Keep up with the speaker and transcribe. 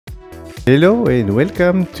Hello and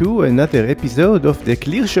welcome to another episode of the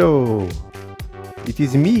Clear Show. It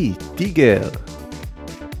is me, T.Guerre.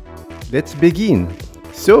 Let's begin.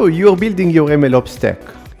 So you're building your MLOps stack.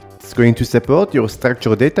 It's going to support your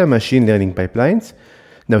structured data machine learning pipelines.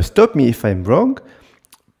 Now stop me if I'm wrong.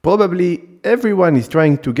 Probably everyone is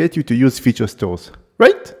trying to get you to use feature stores,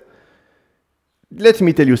 right? Let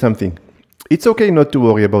me tell you something. It's okay not to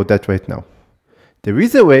worry about that right now. There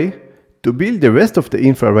is a way to build the rest of the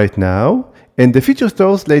infra right now and the feature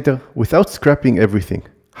stores later without scrapping everything.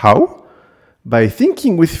 How? By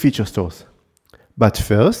thinking with feature stores. But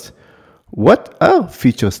first, what are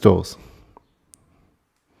feature stores?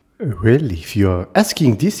 Well, if you are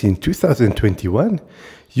asking this in 2021,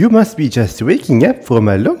 you must be just waking up from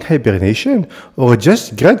a long hibernation or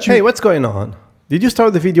just graduating. Hey, what's going on? Did you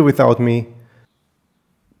start the video without me?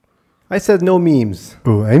 I said no memes.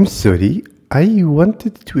 Oh, I'm sorry. I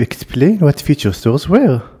wanted to explain what feature stores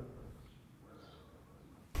were.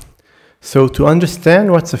 So to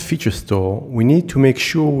understand what's a feature store, we need to make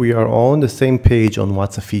sure we are all on the same page on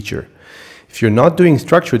what's a feature. If you're not doing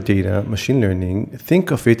structured data machine learning,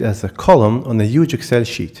 think of it as a column on a huge Excel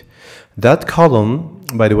sheet. That column,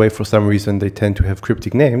 by the way, for some reason they tend to have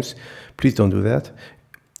cryptic names. Please don't do that.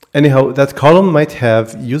 Anyhow, that column might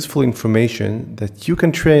have useful information that you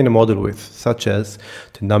can train a model with, such as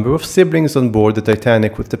the number of siblings on board the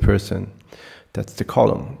Titanic with the person. That's the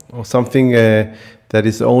column. Or something that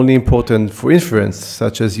is only important for inference,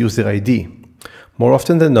 such as user ID. More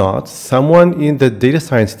often than not, someone in the data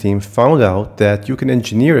science team found out that you can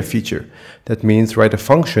engineer a feature. That means write a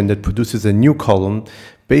function that produces a new column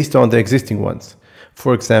based on the existing ones.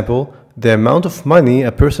 For example, the amount of money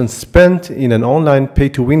a person spent in an online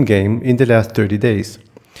pay-to-win game in the last 30 days.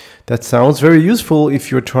 That sounds very useful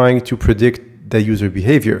if you're trying to predict the user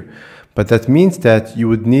behavior, but that means that you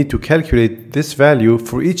would need to calculate this value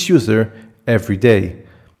for each user every day.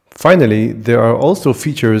 Finally, there are also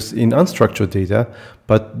features in unstructured data,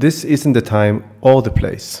 but this isn't the time or the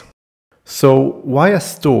place. So why a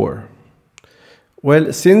store?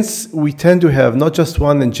 Well, since we tend to have not just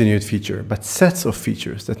one engineered feature, but sets of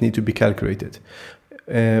features that need to be calculated,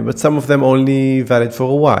 but some of them only valid for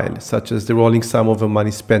a while, such as the rolling sum of the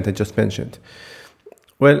money spent I just mentioned.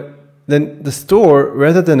 Well, then the store,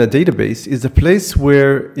 rather than a database, is a place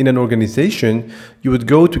where in an organization you would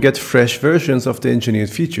go to get fresh versions of the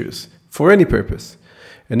engineered features for any purpose.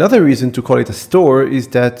 Another reason to call it a store is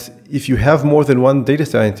that if you have more than one data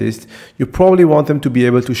scientist, you probably want them to be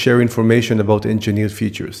able to share information about engineered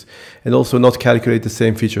features and also not calculate the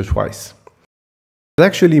same feature twice. There's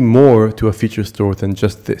actually more to a feature store than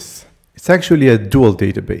just this. It's actually a dual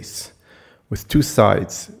database with two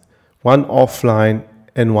sides, one offline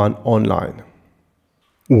and one online.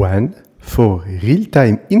 One for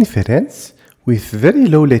real-time inference with very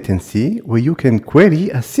low latency, where you can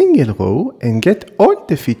query a single row and get all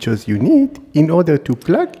the features you need in order to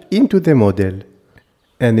plug into the model.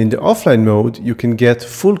 And in the offline mode, you can get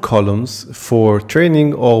full columns for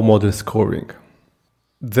training or model scoring.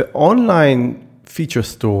 The online feature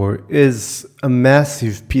store is a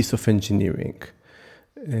massive piece of engineering.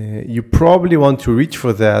 You probably want to reach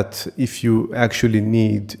for that if you actually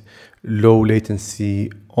need low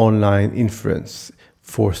latency online inference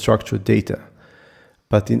for structured data.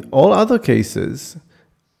 But in all other cases,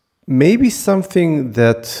 maybe something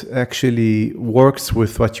that actually works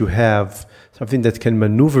with what you have, something that can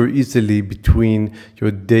maneuver easily between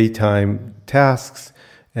your daytime tasks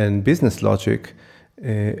and business logic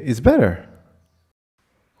is better.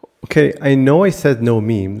 Okay, I know I said no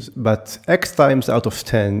memes, but X times out of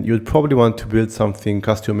 10, you'd probably want to build something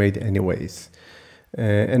custom-made anyways.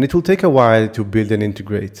 And it will take a while to build and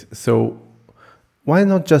integrate. So why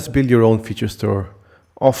not just build your own feature store?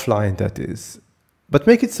 Offline, that is. But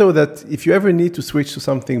make it so that if you ever need to switch to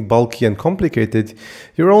something bulky and complicated,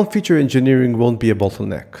 your own feature engineering won't be a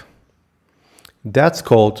bottleneck. That's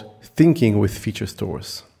called thinking with feature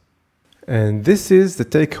stores. And this is the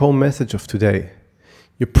take-home message of today.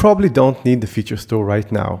 You probably don't need the feature store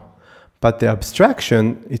right now, but the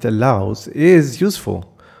abstraction it allows is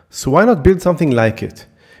useful. So why not build something like it?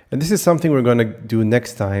 And this is something we're going to do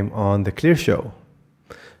next time on The Clear Show.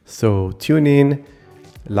 So tune in,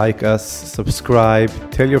 like us, subscribe,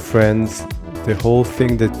 tell your friends, the whole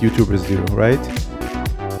thing that YouTubers do, right?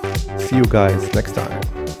 See you guys next time.